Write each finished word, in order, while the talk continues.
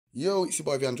Yo, it's your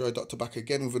boy the Android Doctor back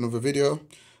again with another video.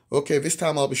 Okay, this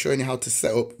time I'll be showing you how to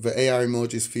set up the AR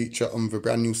Emojis feature on the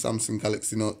brand new Samsung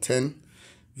Galaxy Note 10.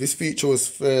 This feature was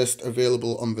first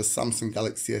available on the Samsung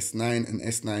Galaxy S9 and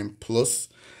S9 Plus.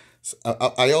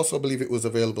 I also believe it was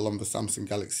available on the Samsung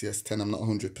Galaxy S10, I'm not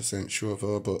 100% sure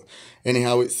though, but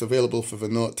anyhow, it's available for the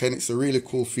Note 10. It's a really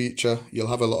cool feature. You'll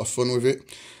have a lot of fun with it.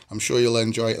 I'm sure you'll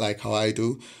enjoy it like how I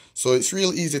do. So it's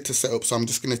real easy to set up, so I'm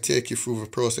just going to take you through the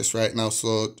process right now.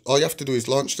 So all you have to do is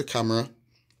launch the camera,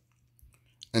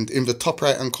 and in the top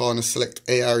right hand corner select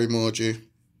AR Emoji,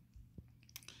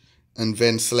 and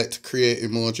then select Create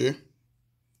Emoji,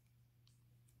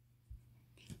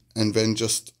 and then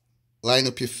just line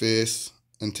up your face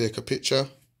and take a picture.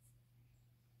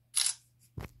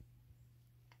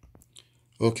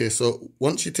 Okay, so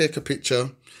once you take a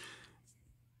picture,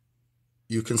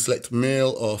 you can select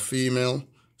male or female.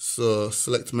 So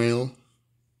select male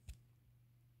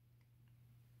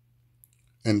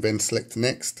and then select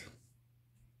next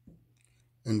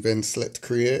and then select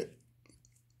create.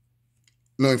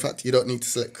 No, in fact, you don't need to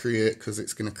select create because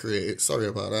it's going to create it. Sorry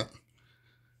about that.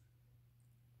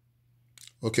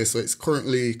 Okay, so it's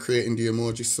currently creating the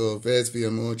emoji. So there's the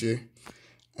emoji.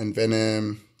 And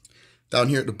then down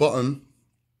here at the bottom,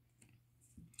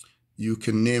 you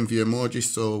can name the emoji.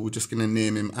 So we're just going to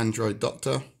name him Android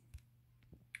Doctor.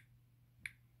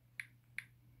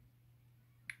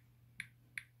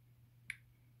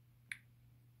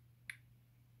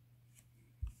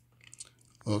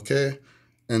 Okay,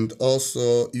 and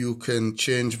also you can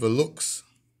change the looks.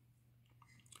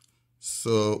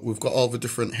 So we've got all the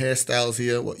different hairstyles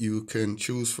here, what you can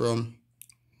choose from.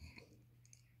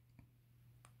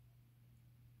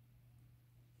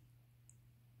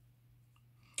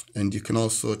 And you can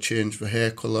also change the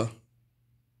hair color.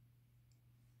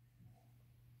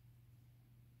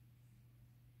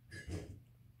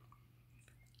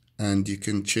 And you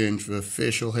can change the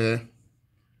facial hair.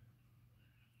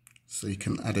 So you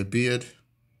can add a beard.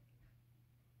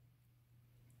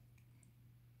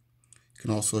 You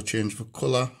can also change the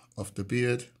color of the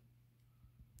beard.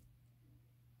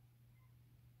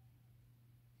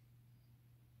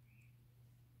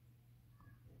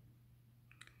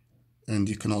 And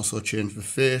you can also change the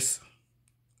face.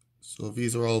 So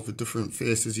these are all the different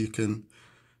faces you can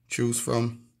choose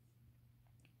from.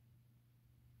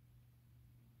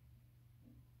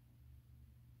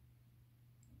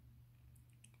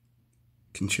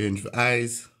 You can change the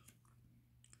eyes.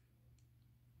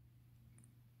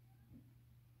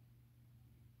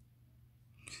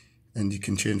 And you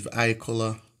can change the eye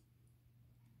color.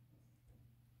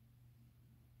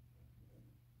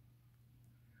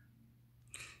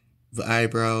 The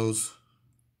eyebrows,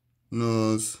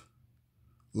 nose,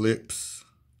 lips,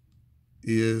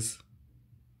 ears.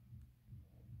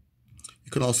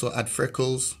 You can also add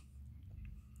freckles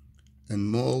and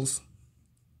moles.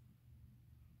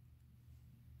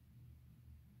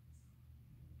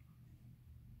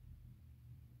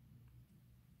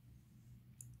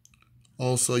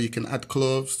 Also, you can add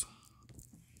clothes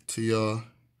to your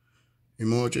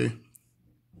emoji.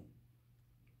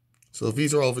 So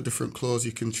these are all the different clothes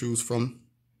you can choose from.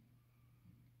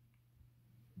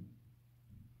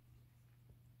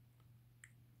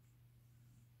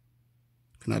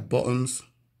 You can add buttons.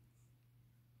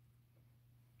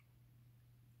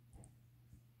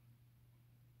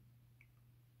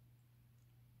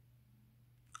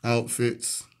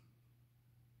 Outfits.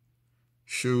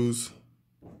 Shoes.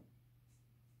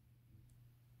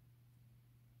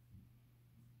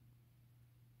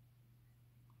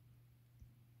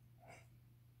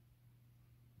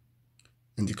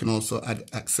 And you can also add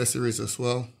accessories as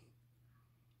well.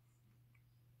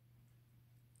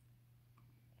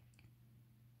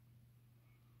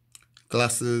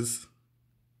 Glasses.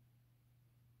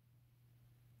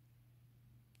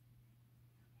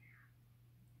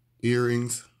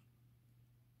 Earrings.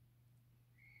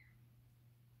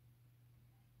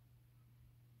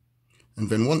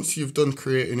 And then once you've done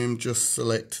creating him, just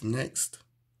select next.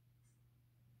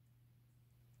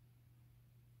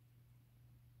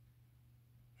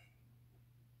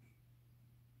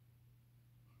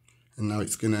 And now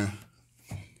it's gonna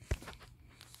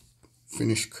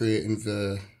finish creating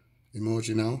the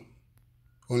emoji now.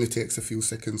 Only takes a few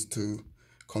seconds to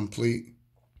complete.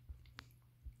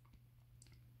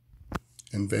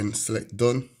 And then select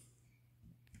done.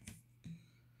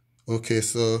 Okay,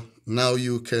 so now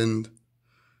you can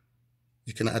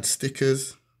add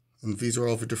stickers, and these are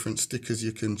all the different stickers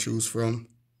you can choose from.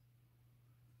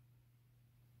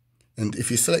 And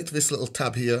if you select this little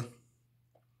tab here,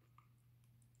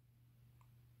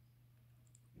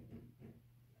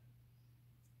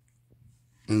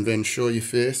 and then show your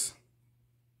face.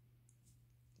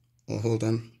 Oh, hold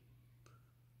on.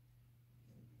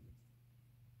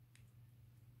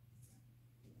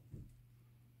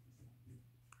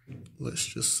 Let's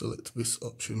just select this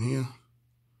option here.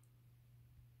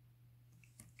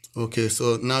 Okay,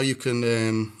 so now you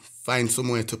can find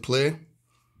somewhere to play.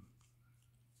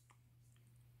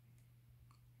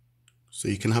 So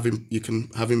you can have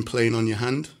him playing on your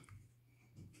hand.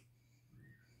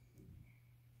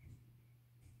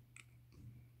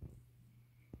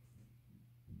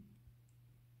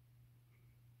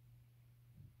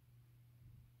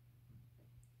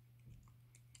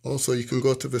 Also, you can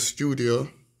go to the studio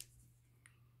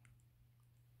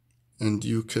and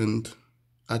you can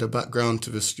add a background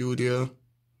to the studio.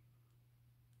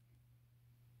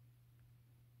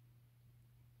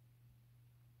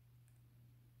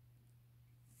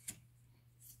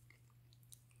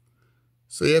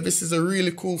 So yeah, this is a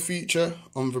really cool feature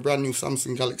on the brand new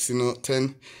Samsung Galaxy Note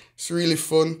 10. It's really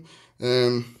fun.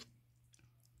 There's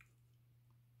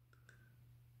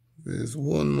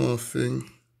one more thing.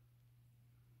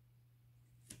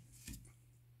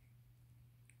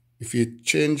 If you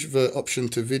change the option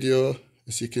to video,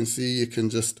 as you can see, you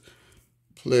can just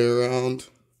play around.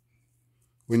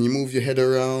 When you move your head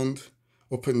around,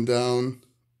 up and down,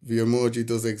 the emoji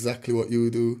does exactly what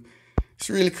you do. It's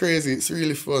really crazy, it's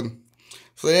really fun.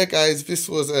 So yeah guys, this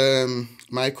was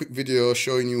my quick video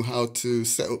showing you how to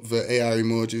set up the AR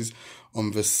emojis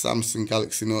on the Samsung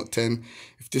Galaxy Note 10.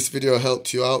 If this video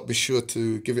helped you out, be sure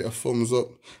to give it a thumbs up.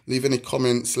 Leave any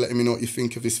comments letting me know what you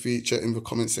think of this feature in the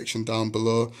comment section down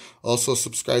below. Also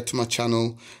subscribe to my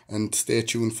channel and stay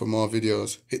tuned for more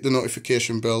videos. Hit the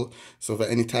notification bell so that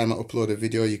anytime I upload a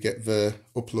video you get the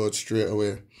upload straight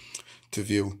away to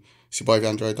view. It's your boy the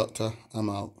Android Doctor. I'm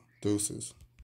out. Deuces.